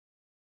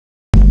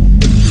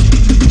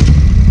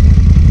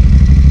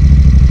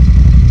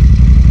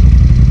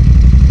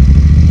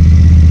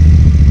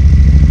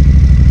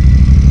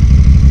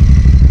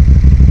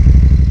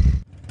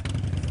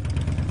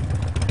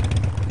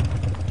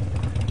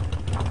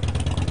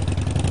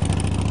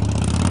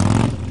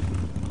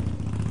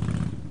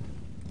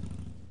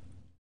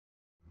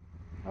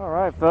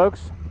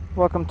folks,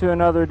 welcome to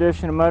another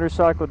edition of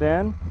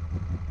MotorcycleDen.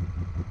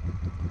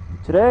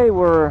 Today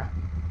we're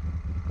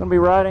going to be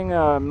riding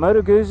a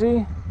Moto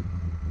Guzzi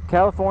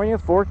California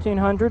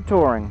 1400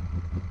 Touring.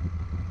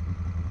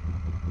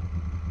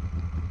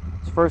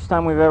 It's the first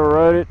time we've ever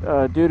rode it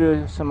due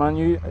to some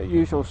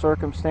unusual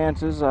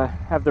circumstances. I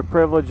have the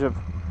privilege of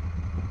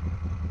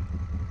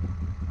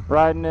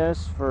riding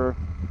this for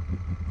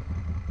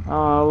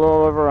a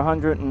little over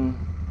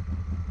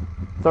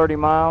 130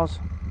 miles.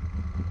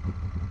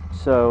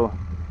 So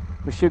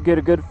we should get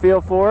a good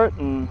feel for it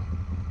and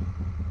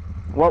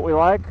what we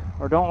like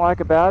or don't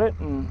like about it,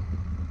 and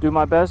do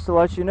my best to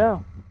let you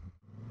know.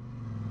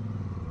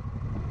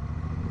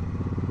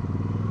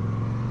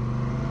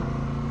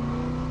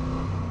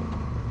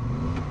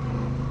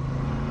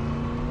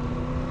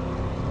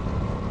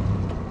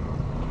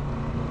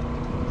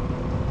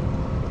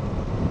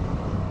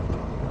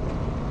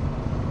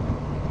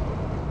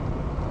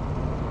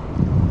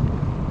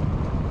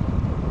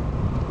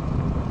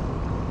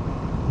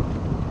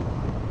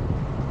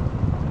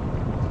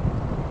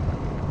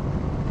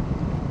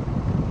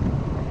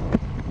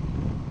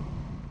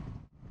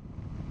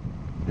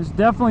 It's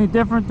definitely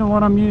different than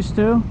what I'm used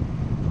to.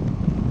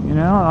 You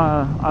know,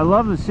 I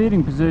love the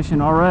seating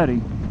position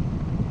already.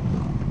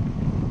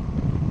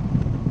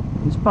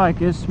 This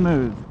bike is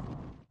smooth.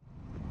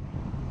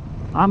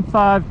 I'm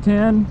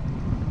 5'10".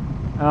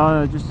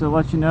 Just to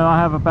let you know, I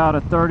have about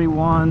a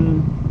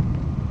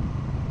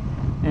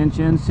 31-inch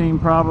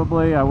inseam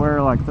probably. I wear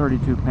like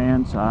 32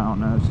 pants. I don't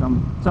know,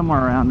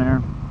 somewhere around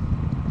there.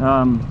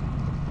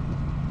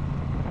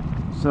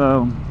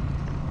 So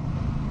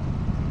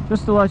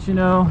just to let you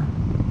know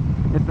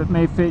if it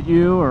may fit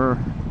you or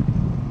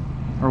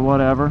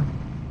whatever.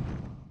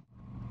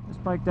 This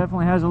bike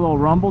definitely has a little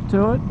rumble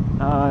to it.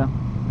 I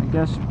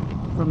guess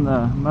from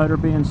the motor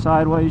being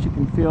sideways, you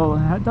can feel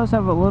it does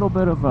have a little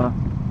bit of a,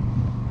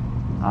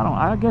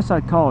 I guess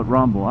I'd call it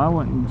rumble. I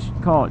wouldn't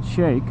call it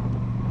shake.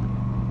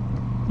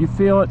 You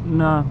feel it in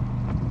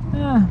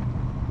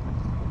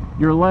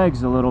your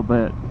legs a little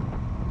bit.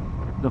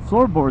 The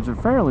floorboards are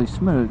fairly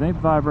smooth. They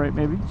vibrate,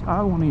 maybe,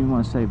 I won't even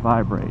want to say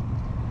vibrate.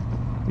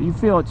 You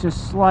feel it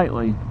just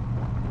slightly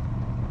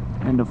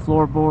in the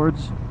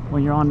floorboards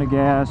when you're on the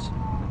gas,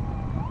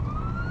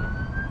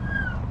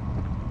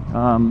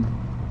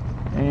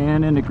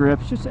 and in the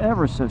grips just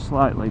ever so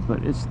slightly,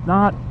 but it's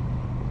not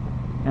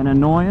an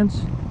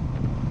annoyance.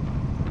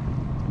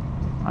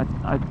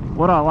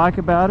 What I like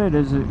about it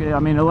is, I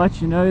mean, it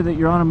lets you know that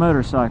you're on a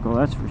motorcycle,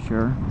 that's for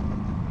sure.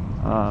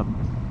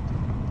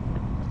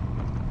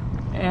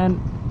 And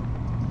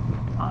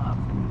I've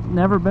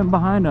never been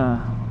behind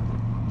a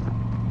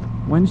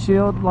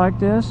windshield like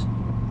this,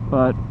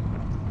 but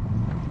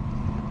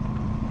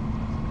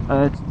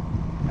it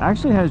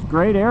actually has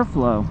great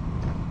airflow.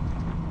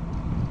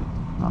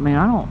 I mean,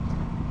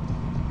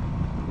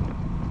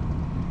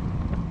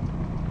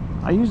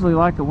 I usually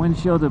like a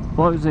windshield that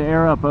blows the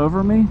air up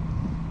over me.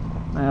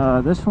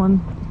 This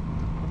one,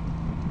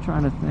 I'm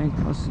trying to think,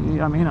 let's see,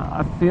 I mean,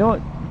 I feel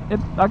it,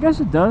 I guess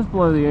it does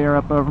blow the air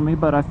up over me,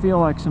 but I feel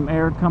like some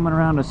air coming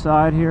around the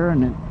side here,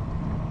 and it,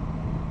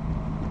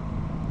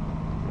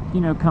 you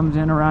know, comes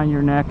in around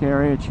your neck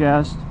area,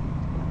 chest,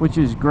 which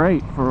is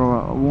great for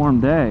a warm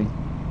day.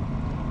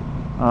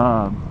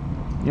 Yeah,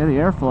 the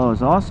airflow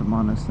is awesome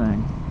on this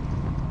thing.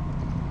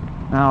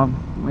 Now,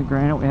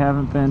 granted, we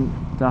haven't been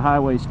to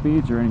highway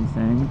speeds or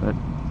anything, but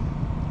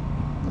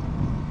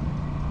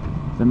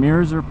the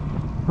mirrors are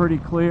pretty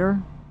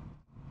clear.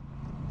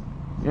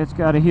 It's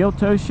got a heel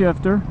toe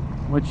shifter,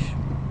 which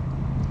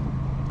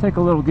take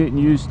a little getting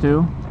used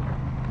to.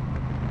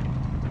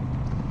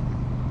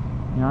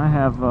 You know, I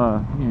have you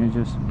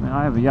know,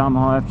 I have a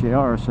Yamaha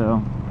FJR,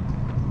 so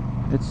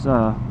it's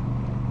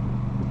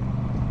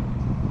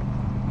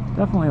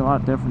definitely a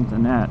lot different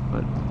than that.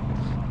 But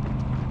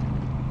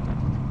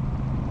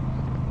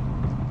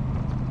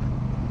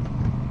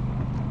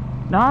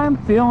now I'm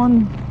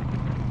feeling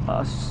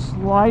a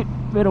slight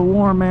bit of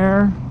warm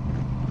air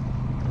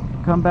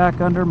come back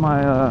under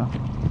my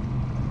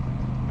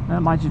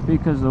that might just be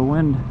because of the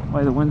wind, the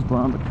way the wind's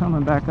blowing, but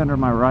coming back under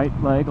my right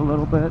leg a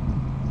little bit.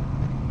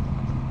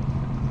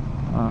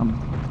 I'm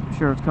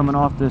sure it's coming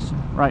off this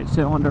right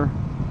cylinder,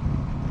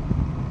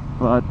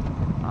 but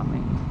I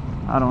mean,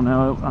 I don't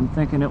know, I'm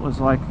thinking it was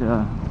like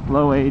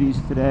low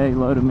 80s today,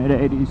 low to mid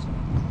 80s,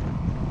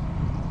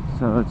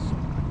 so it's,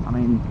 I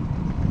mean,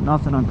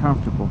 nothing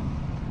uncomfortable.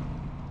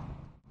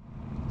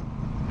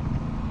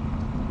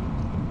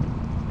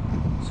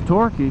 It's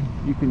torquey,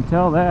 you can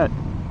tell that.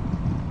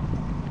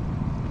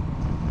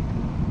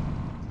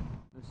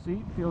 The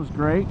seat feels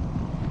great.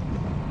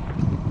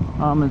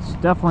 It's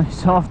definitely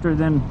softer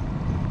than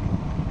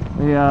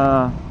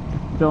the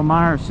Bill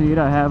Meyer seat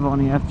I have on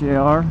the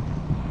FJR,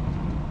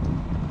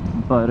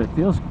 but it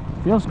feels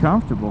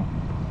comfortable.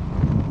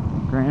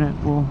 Granted,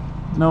 we'll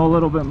know a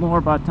little bit more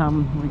by the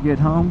time we get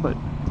home, but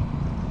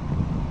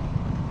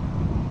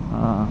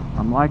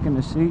I'm liking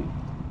the seat.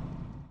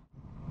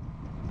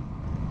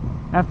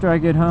 After I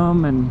get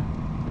home and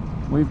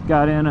we've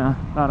got in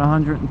about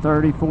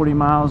 130-40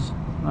 miles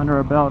under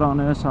our belt on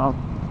this. I'll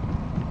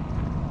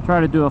try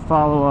to do a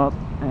follow-up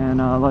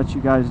and let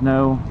you guys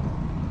know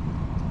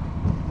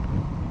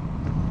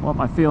what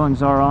my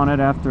feelings are on it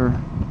after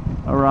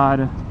a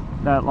ride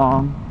that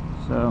long.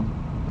 So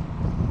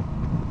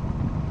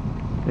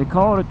they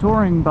call it a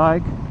touring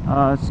bike.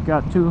 It's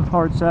got 2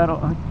 hard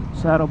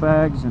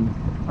saddlebags, and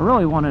I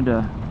really wanted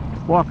to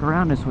walk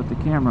around this with the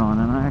camera on,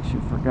 and I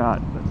actually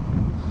forgot, but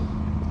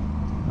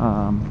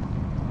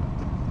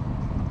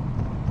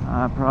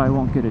I probably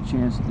won't get a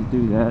chance to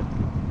do that.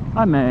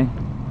 I may,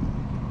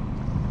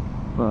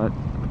 but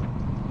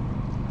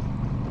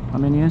I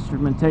mean, the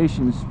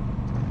instrumentation's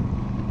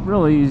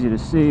really easy to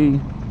see.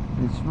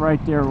 It's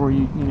right there where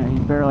you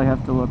barely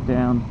have to look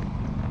down.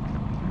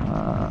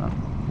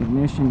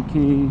 Ignition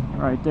key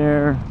right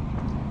there.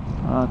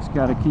 It's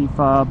got a key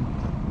fob,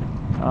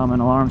 an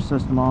alarm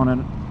system on it,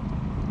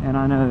 and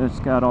I know it's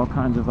got all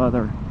kinds of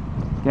other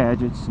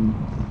gadgets and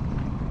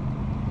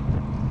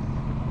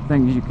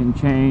things you can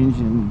change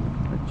and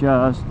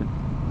adjust.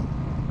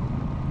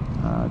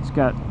 It's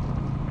got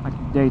like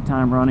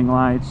daytime running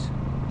lights.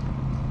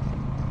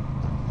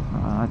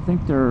 I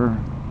think they're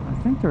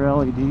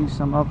LEDs.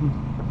 Some of them,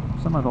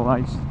 some of the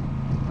lights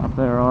up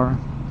there are.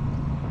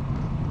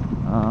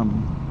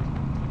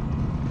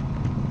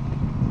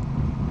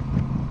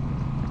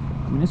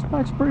 I mean, this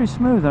bike's pretty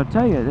smooth, I'll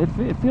tell you.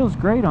 It feels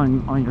great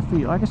on your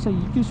feet. Like I say,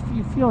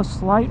 you feel a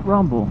slight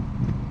rumble.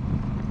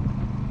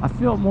 I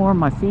feel it more on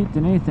my feet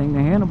than anything. The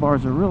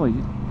handlebars are really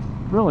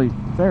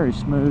very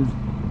smooth.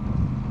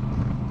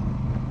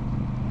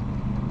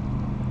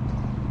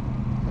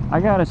 I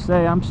gotta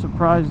say, I'm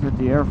surprised at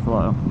the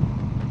airflow.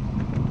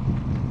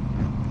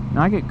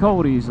 Now, I get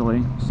cold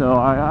easily, so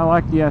I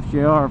like the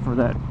FJR for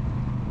that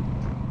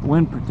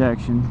wind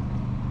protection.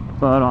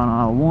 But on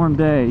a warm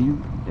day,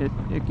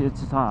 it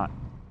gets hot.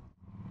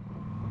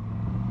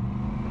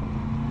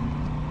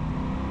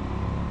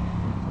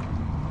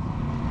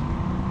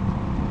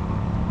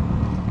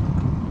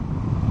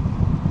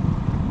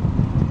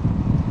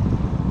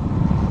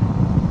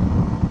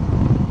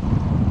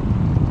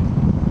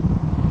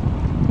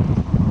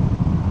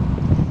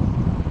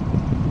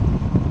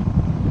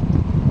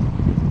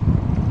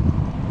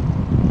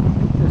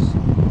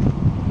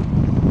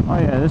 Oh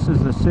yeah, this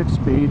is the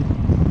 6-speed.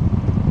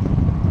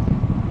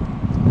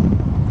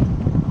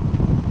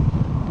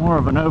 More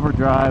of an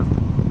overdrive,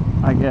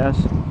 I guess.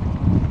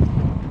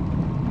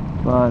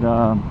 But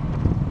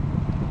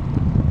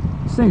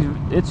this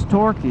it's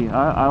torquey.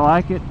 I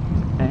like it,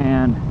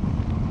 and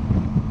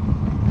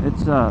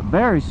it's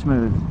very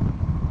smooth.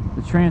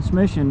 The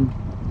transmission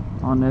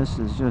on this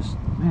is just,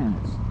 man,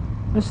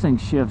 this thing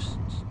shifts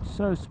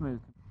so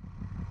smooth.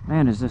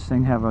 Man, does this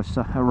thing have a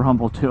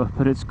rumble to it,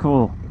 but it's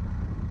cool.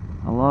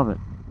 I love it.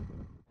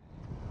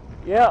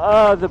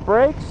 Yeah, the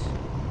brakes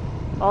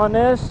on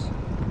this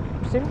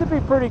seem to be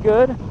pretty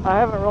good. I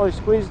haven't really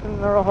squeezed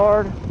them real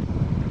hard.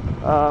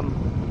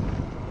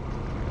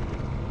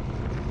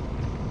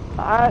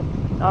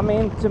 I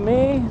mean, to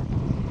me,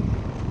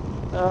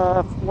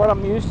 what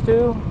I'm used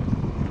to,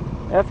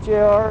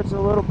 FJR is a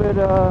little bit,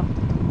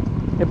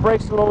 it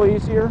brakes a little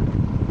easier.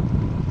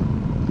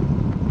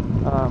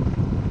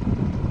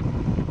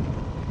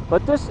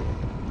 But this,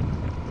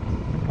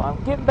 I'm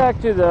getting back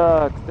to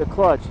the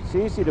clutch. It's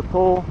easy to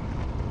pull.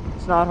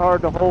 It's not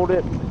hard to hold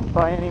it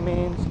by any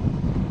means.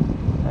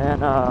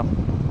 And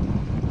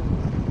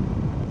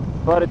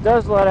but it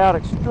does let out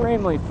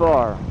extremely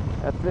far.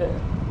 If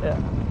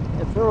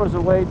there was a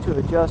way to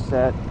adjust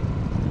that,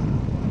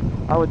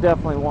 I would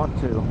definitely want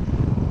to.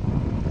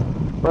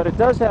 But it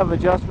does have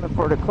adjustment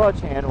for the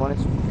clutch hand when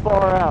it's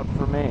far out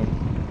for me.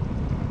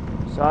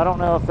 So I don't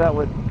know if that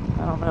would,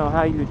 I don't know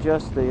how you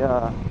adjust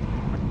the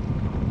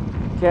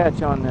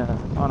catch on a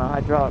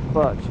hydraulic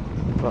clutch,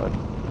 but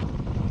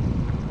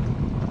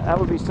that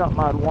would be something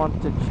I'd want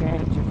to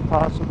change if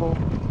possible.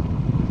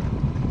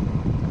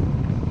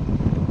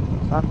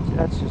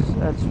 That's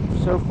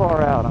so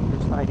far out, I'm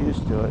just not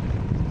used to it.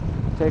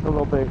 It'll take a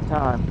little bit of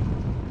time.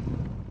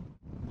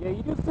 Yeah,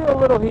 you do feel a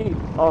little heat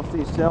off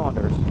these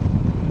cylinders,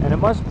 and it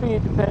must be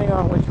depending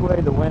on which way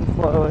the wind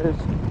flow is,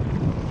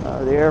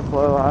 the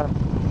airflow.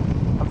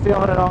 I'm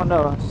feeling it on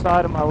the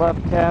side of my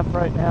left calf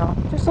right now,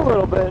 just a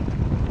little bit.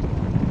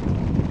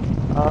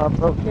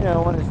 But you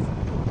know, when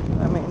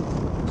I mean,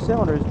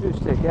 cylinders do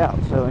stick out,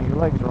 so your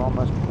legs are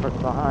almost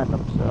behind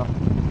them. So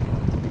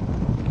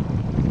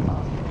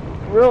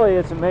really,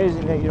 it's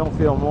amazing that you don't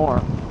feel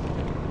more.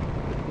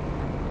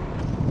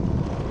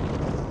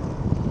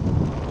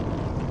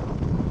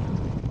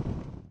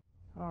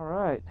 All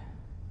right,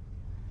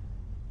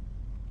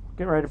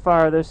 getting ready to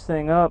fire this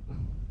thing up.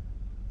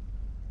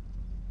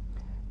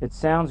 It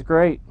sounds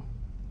great,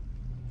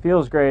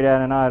 feels great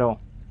at an idle.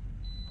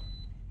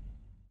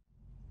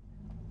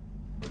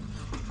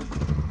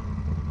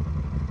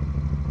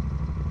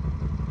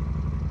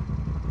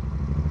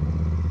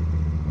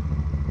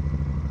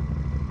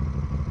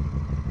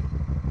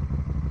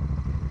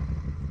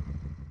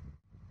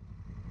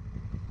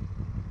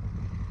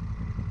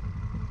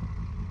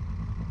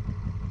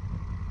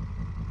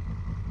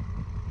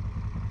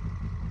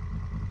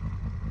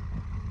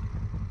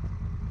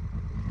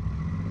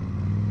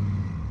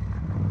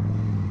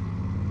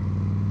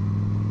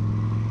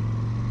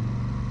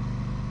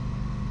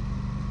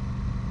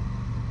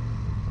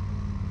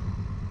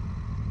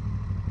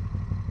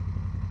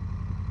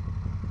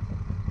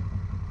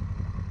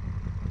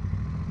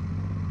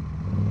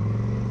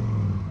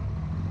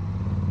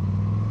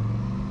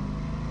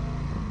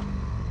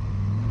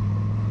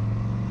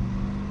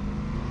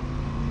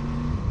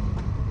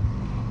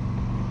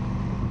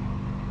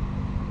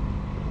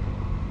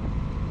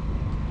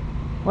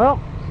 Well,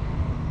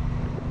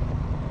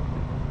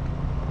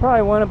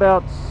 probably went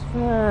about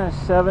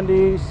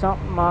 70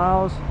 something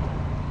miles,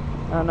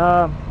 and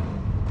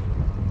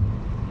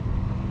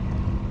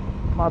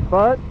my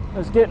butt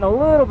is getting a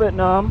little bit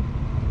numb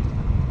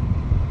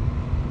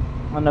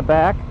on the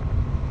back,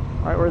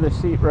 right where the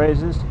seat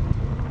raises.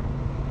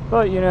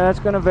 But you know, that's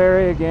going to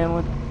vary again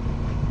with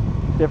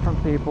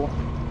different people.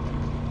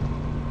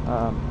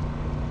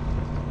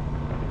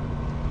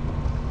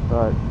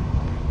 But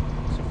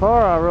so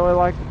far, I really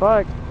like the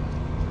bike.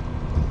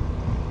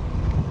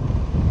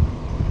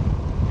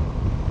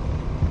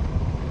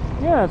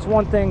 Yeah, it's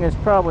one thing that's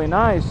probably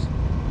nice.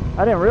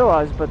 I didn't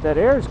realize, but that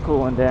air is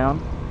cooling down.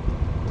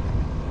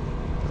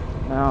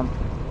 Well,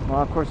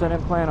 of course, I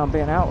didn't plan on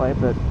being out late,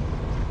 but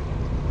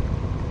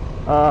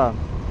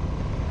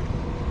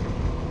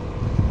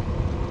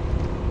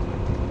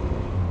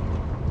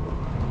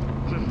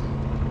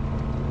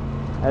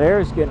that air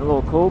is getting a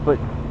little cool. But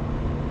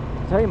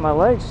I tell you, my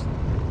legs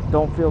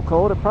don't feel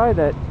cold. It probably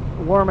that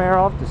warm air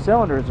off the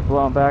cylinders is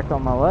blowing back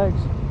on my legs,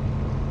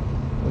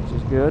 which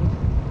is good.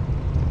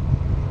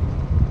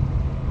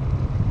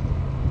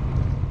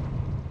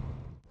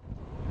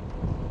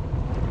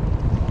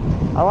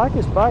 I like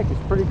this bike, it's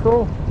pretty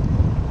cool.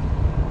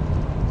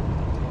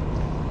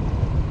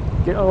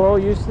 Getting a little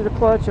used to the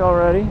clutch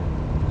already,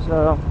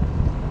 so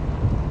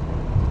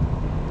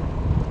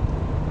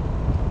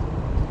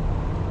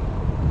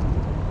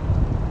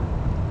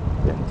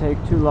didn't take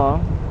too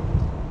long.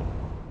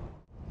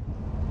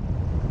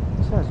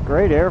 This has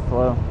great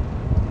airflow.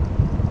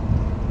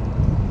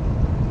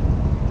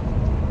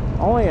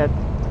 Only at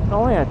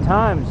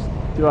times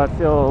do I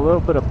feel a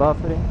little bit of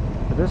buffeting,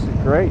 but this is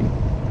great.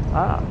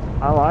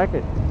 I like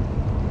it.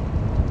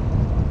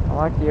 I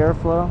like the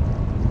airflow.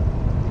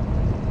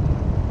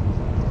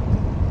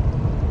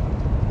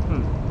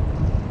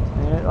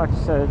 And like I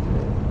said,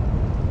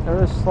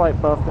 there is slight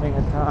buffeting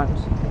at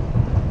times.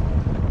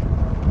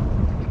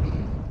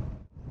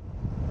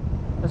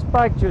 This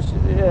bike just,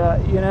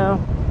 you know,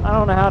 I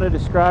don't know how to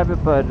describe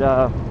it, but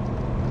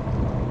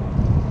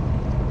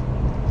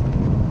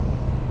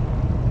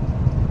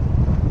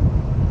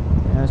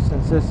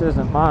since this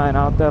isn't mine,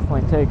 I'll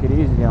definitely take it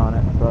easy on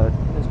it. But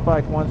this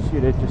bike wants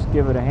you to just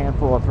give it a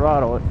handful of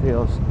throttle. It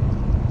feels,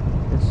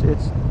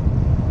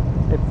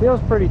 it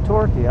feels pretty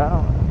torquey. I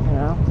don't, you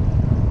know,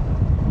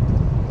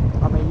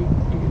 I mean, you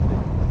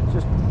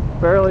just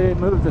barely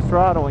move the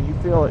throttle and you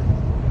feel it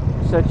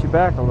set you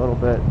back a little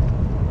bit.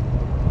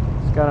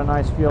 It's got a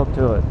nice feel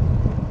to it.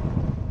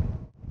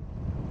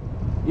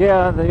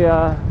 Yeah,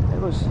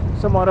 it was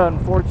somewhat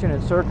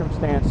unfortunate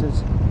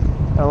circumstances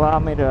that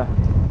allowed me to.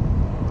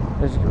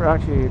 It's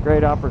actually a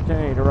great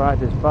opportunity to ride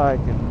this bike,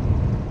 and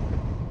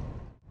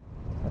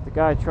if the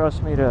guy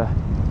trusts me to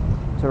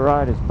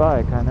ride his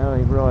bike, I know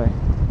he really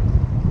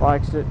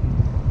likes it.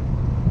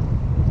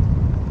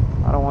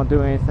 I don't want to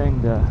do anything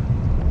to,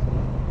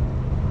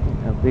 you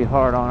know, be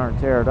hard on her,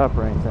 tear it up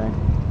or anything.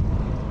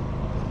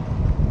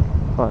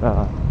 But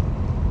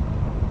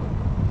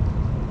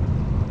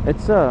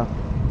it's a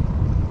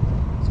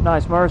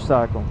nice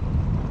motorcycle.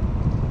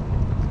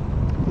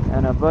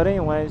 And but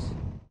anyways.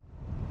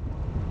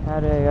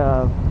 Had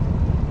a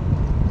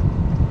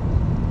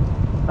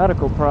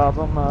medical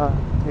problem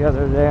the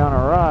other day on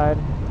a ride,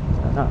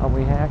 and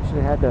we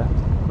actually had to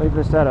leave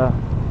this at a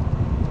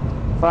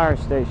fire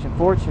station.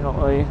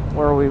 Fortunately,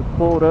 where we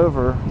pulled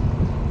over,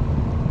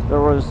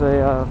 there was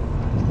we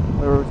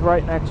were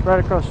right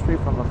across the street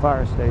from a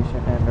fire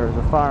station, and there was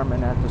a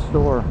fireman at the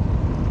store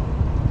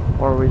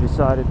where we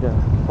decided to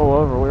pull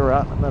over. We were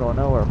out in the middle of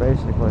nowhere,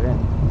 basically, and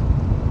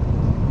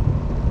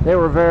they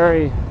were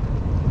very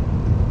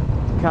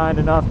kind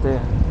enough to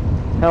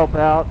help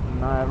out,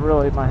 and I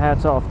really, my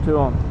hat's off to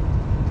them.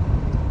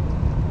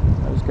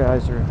 Those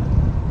guys are a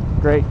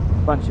great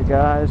bunch of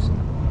guys,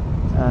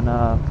 and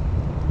I'm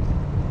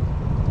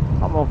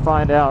gonna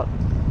find out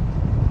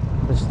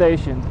the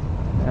station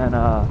and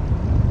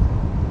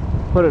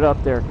put it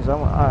up there, because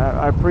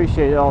I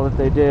appreciate all that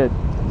they did.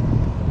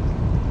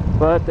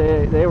 But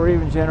they were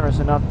even generous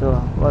enough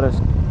to let us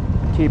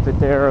keep it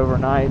there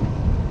overnight.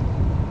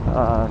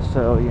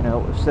 So, you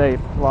know, it was safe,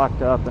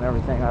 locked up and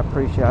everything. I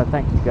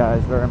thank you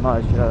guys very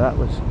much. That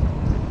was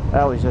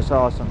just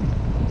awesome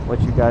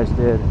what you guys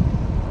did,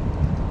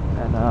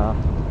 and the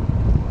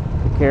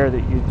care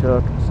that you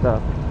took and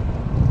stuff.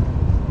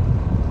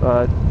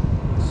 But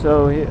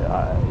so, you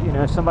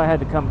know, somebody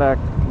had to come back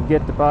and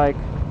get the bike.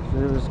 So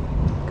it was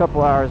a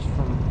couple hours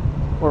from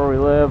where we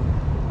live,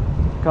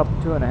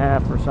 two and a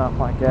half or something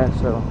like that.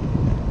 So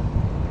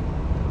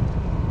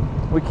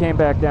we came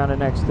back down the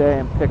next day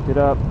and picked it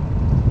up.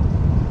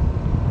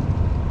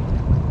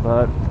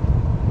 But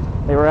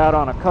they were out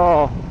on a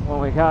call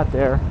when we got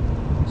there,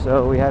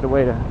 so we had to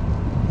wait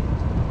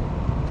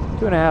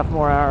 2.5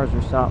 more hours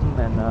or something,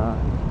 and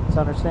it's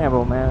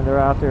understandable, man. They're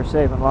out there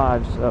saving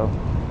lives, so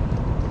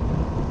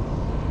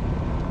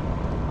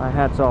my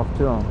hat's off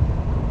to them.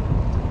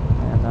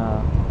 And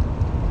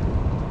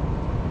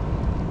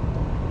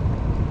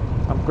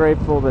I'm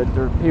grateful that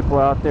there are people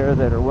out there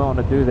that are willing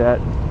to do that,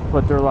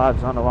 put their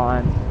lives on the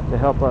line to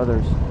help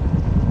others.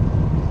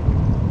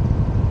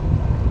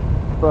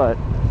 But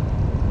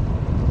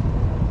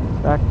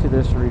back to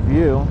this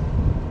review.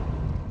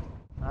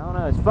 I don't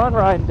know, it's fun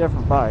riding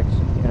different bikes,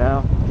 you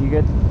know. You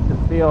get to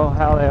feel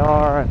how they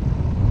are,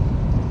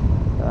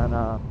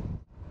 and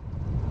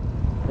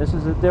this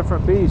is a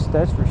different beast,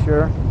 that's for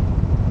sure.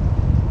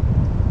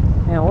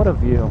 Man, what a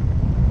view.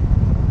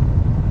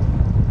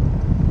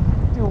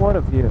 Dude, what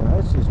a view.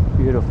 That's just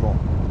beautiful.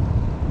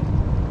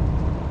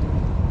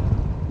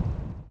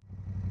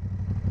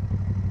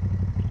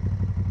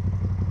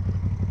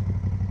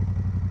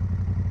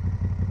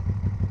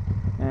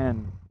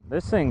 And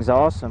this thing's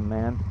awesome,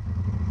 man.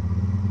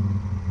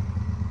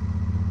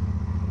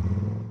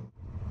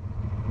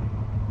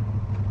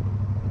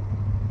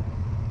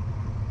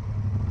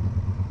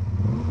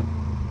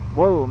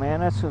 Whoa,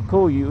 man, that's so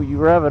cool. You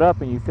rev it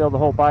up and you feel the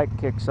whole bike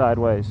kick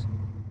sideways.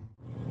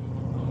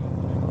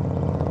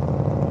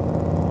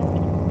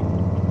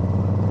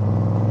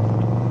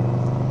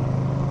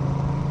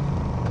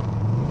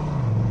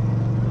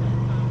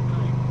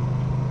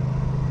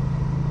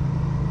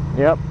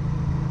 Yep.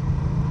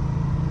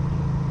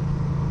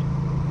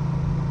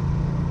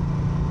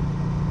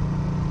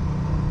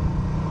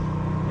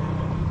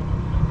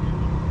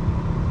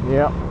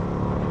 Yep.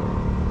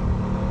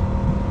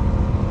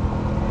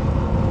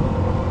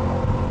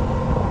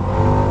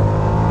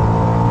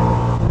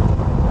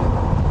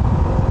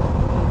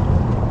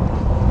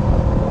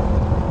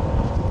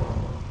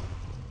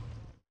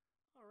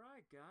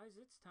 Guys,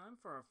 it's time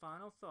for our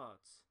final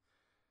thoughts.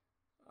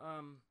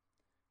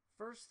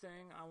 First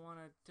thing I want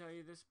to tell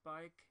you, this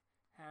bike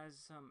has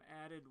some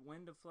added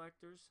wind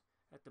deflectors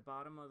at the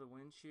bottom of the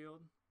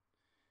windshield,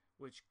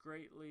 which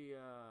greatly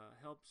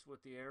helps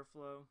with the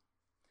airflow.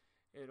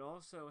 It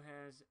also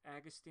has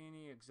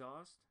Agostini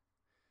Exhaust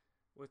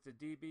with the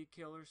DB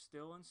killer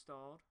still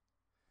installed.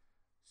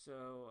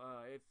 So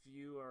if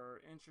you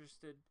are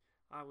interested,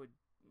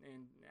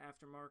 in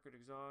aftermarket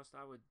exhaust,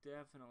 I would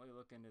definitely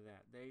look into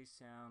that. They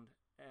sound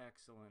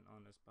excellent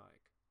on this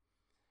bike.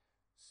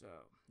 So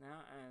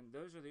now, and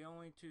those are the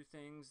only two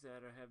things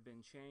that have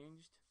been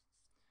changed.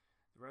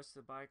 The rest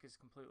of the bike is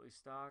completely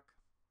stock.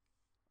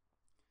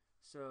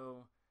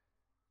 So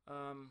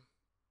I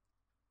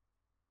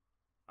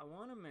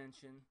want to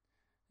mention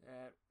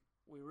that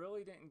we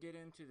really didn't get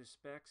into the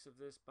specs of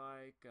this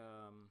bike,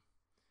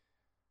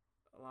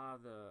 a lot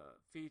of the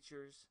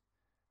features.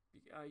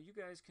 You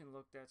guys can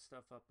look that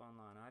stuff up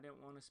online. I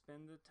didn't want to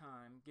spend the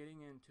time getting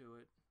into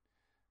it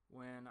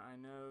when I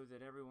know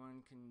that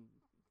everyone can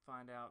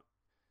find out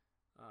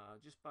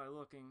just by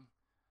looking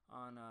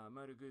on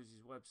Moto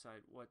Guzzi's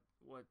website what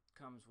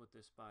comes with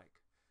this bike.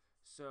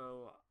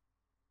 So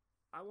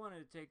I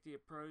wanted to take the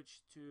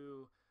approach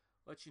to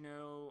let you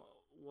know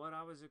what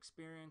I was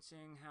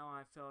experiencing, how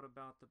I felt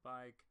about the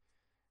bike,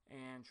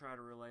 and try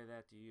to relay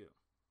that to you.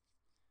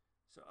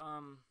 So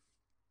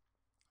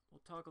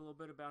we'll talk a little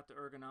bit about the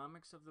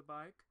ergonomics of the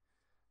bike.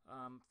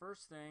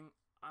 First thing,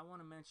 I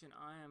want to mention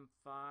I am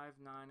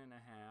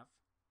 5'9½".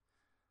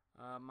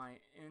 My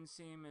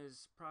inseam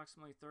is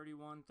approximately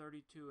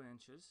 32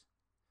 inches.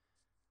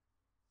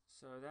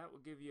 So that will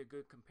give you a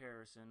good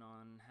comparison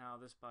on how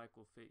this bike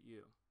will fit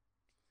you.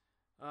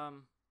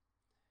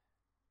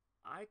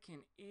 I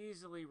can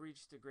easily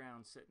reach the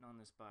ground sitting on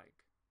this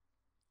bike.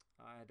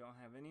 I don't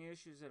have any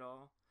issues at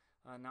all.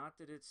 Not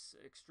that it's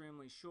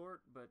extremely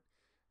short, but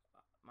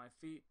my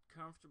feet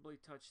comfortably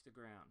touch the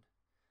ground.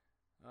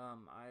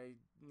 I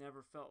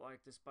never felt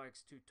like this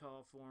bike's too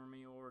tall for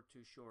me or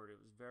too short. It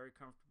was a very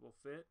comfortable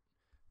fit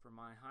for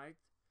my height.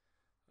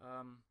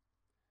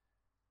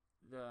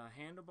 The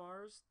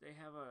handlebars, they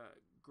have a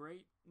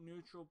great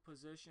neutral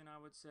position, I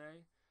would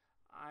say.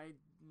 I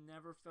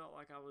never felt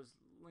like I was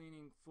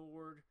leaning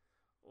forward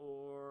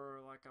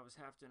or like I was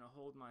having to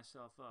hold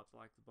myself up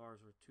like the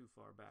bars were too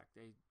far back.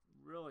 They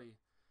really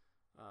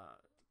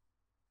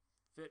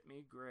fit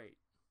me great.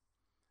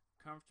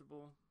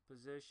 Comfortable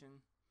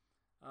position.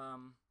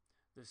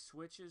 The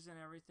switches and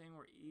everything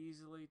were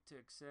easily to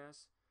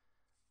access.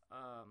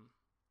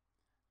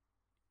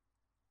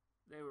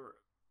 They were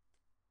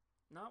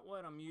not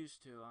what I'm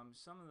used to.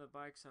 Some of the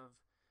bikes I've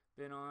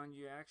been on,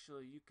 you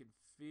could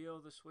feel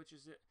the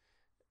switches.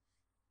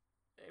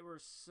 They were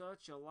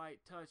such a light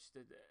touch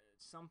that at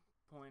some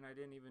point I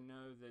didn't even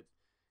know that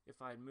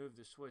if I'd moved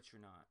the switch or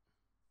not.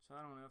 So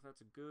I don't know if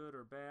that's a good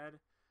or bad,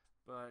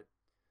 but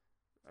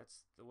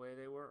that's the way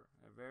they were.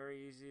 They're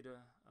very easy to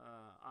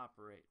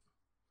operate.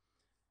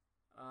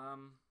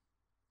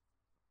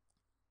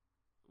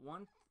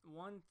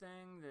 One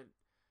thing that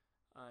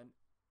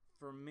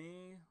for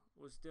me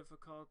was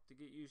difficult to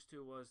get used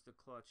to was the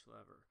clutch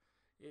lever.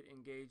 It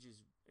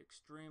engages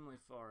extremely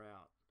far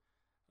out.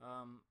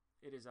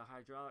 It is a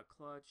hydraulic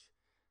clutch,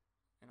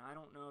 and I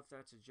don't know if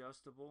that's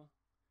adjustable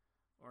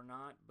or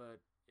not,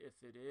 but if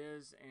it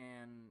is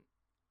and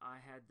I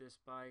had this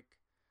bike,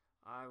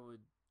 I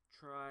would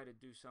try to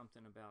do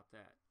something about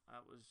that.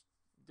 That was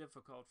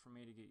difficult for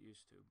me to get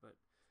used to, but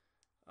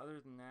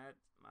other than that,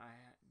 I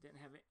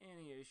didn't have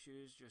any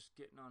issues just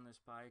getting on this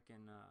bike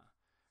and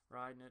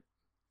riding it.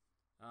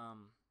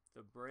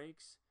 The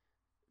brakes,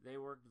 they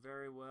worked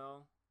very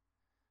well.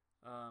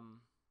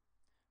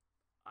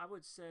 I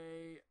would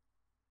say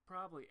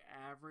probably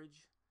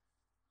average.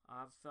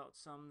 I've felt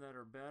some that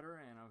are better,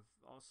 and I've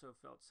also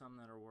felt some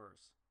that are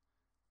worse.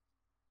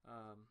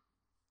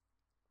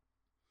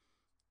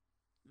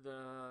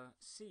 The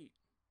seat,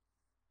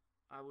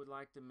 I would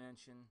like to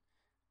mention,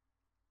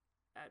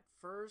 at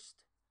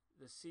first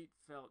the seat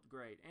felt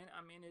great, and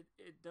I mean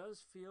it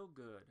does feel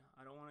good.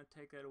 I don't want to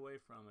take that away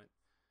from it.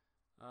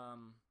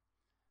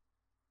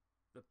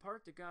 The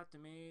part that got to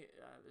me,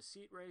 the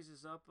seat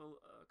raises up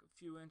a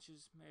few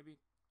inches, maybe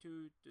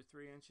 2 to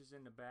 3 inches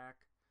in the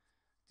back,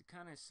 to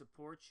kind of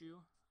support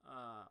you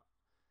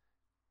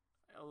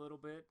a little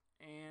bit,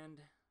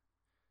 and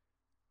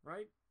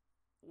right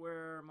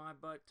where my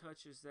butt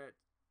touches that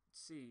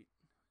seat,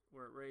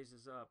 where it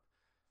raises up,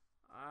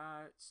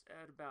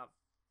 at about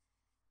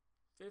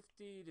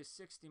 50 to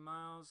 60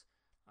 miles,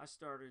 it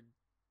started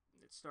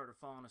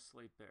falling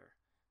asleep there.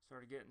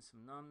 Started getting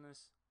some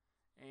numbness,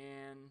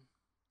 and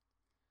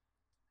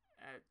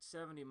at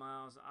 70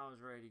 miles I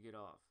was ready to get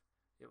off.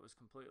 It was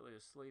completely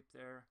asleep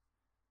there.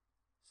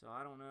 So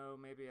I don't know,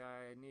 maybe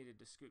I needed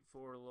to scoot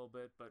forward a little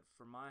bit, but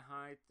for my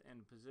height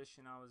and the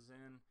position I was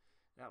in,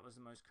 that was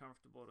the most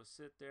comfortable to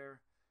sit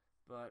there.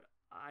 But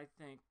I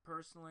think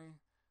personally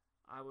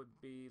I would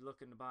be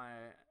looking to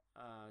buy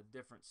a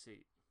different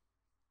seat.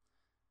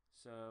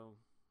 So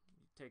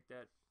you take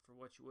that for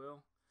what you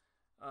will.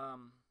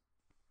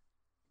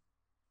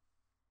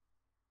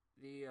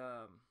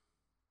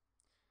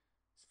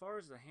 As far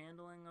as the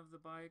handling of the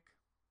bike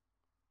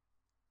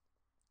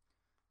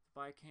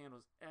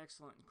handles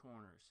excellent in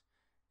corners.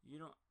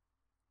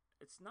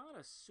 It's not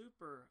a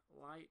super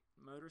light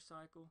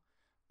motorcycle,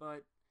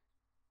 but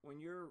when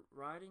you're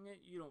riding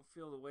it, you don't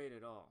feel the weight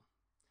at all.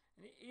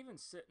 And even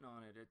sitting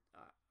on it,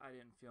 I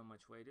didn't feel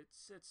much weight. It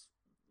sits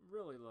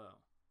really low.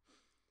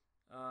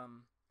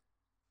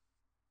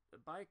 The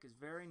bike is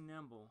very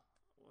nimble,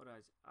 what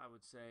I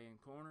would say, in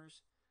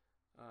corners.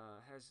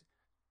 Has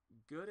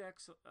good let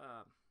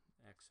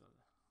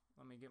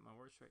me get my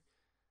words straight.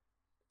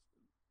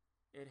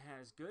 It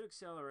has good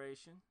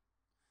acceleration,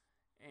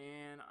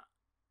 and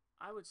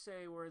I would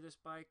say where this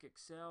bike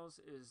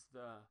excels is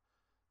the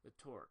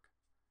torque.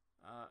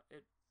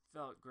 It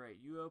felt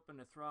great. You open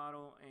the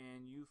throttle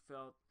and you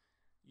felt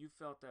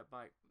that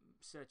bike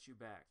set you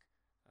back.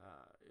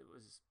 It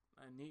was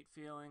a neat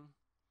feeling.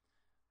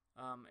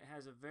 It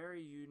has a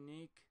very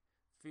unique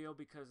feel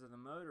because of the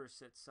motor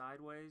sits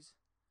sideways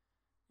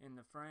in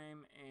the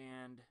frame,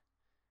 and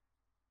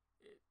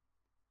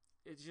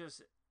it's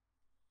just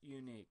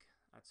unique.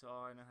 That's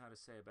all I know how to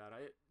say about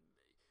it.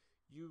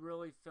 You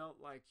really felt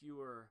like you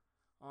were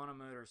on a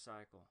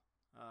motorcycle.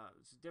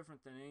 It's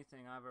different than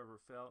anything I've ever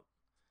felt.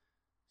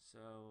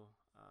 So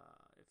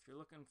if you're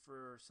looking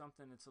for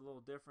something that's a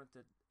little different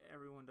that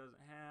everyone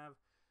doesn't have,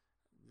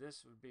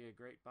 this would be a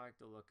great bike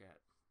to look at.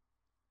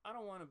 I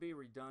don't want to be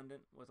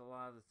redundant with a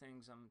lot of the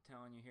things I'm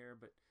telling you here,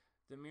 but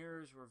the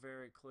mirrors were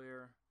very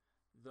clear.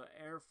 The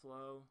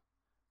airflow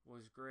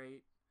was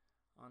great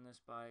on this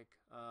bike.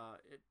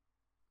 It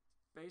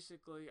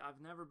basically,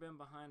 I've never been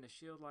behind a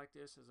shield like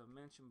this, as I've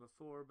mentioned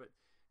before, but it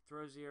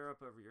throws the air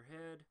up over your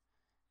head,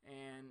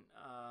 and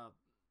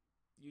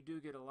you do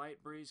get a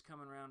light breeze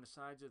coming around the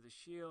sides of the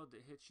shield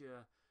that hits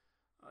you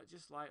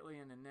just lightly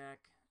in the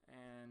neck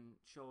and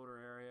shoulder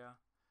area.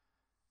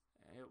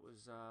 It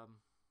was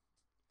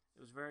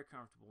very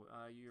comfortable.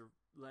 Your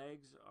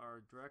legs are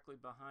directly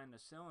behind the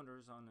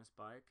cylinders on this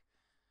bike,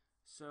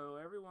 so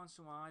every once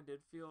in a while I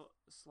did feel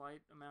a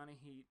slight amount of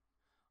heat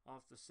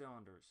off the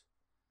cylinders.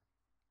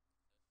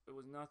 It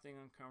was nothing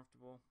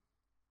uncomfortable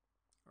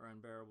or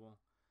unbearable.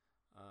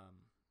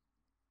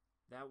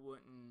 That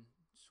wouldn't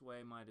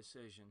sway my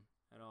decision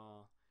at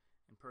all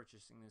in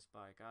purchasing this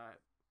bike. I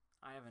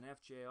have an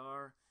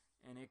FJR,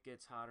 and it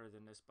gets hotter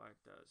than this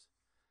bike does.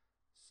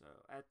 So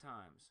at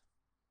times.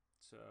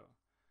 So,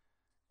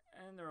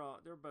 and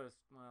they're both,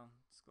 well,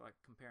 it's like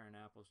comparing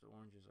apples to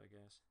oranges, I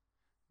guess.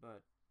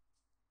 But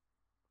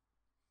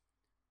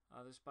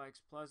this bike's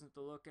pleasant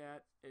to look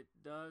at. It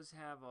does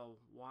have a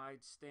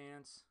wide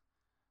stance,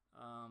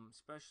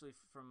 especially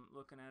from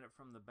looking at it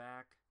from the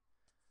back.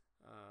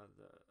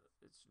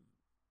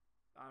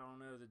 I don't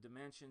know the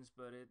dimensions,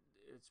 but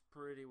it's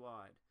pretty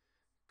wide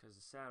because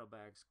the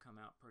saddlebags come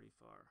out pretty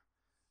far.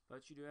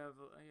 But you do have,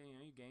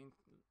 you gain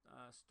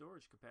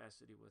storage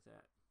capacity with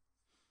that.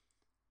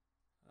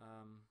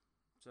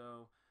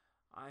 So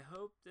I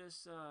hope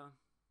this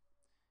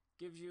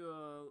gives you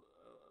a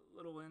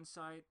little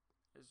insight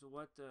as to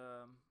what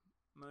the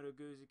Moto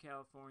Guzzi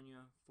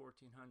California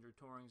 1400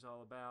 Touring is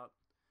all about.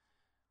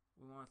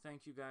 We want to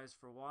thank you guys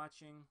for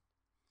watching,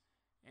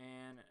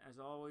 and as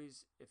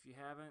always, if you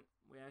haven't,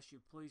 we ask you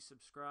please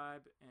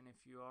subscribe, and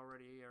if you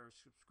already are a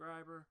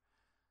subscriber,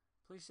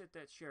 please hit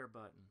that share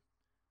button.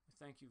 We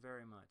thank you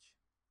very much.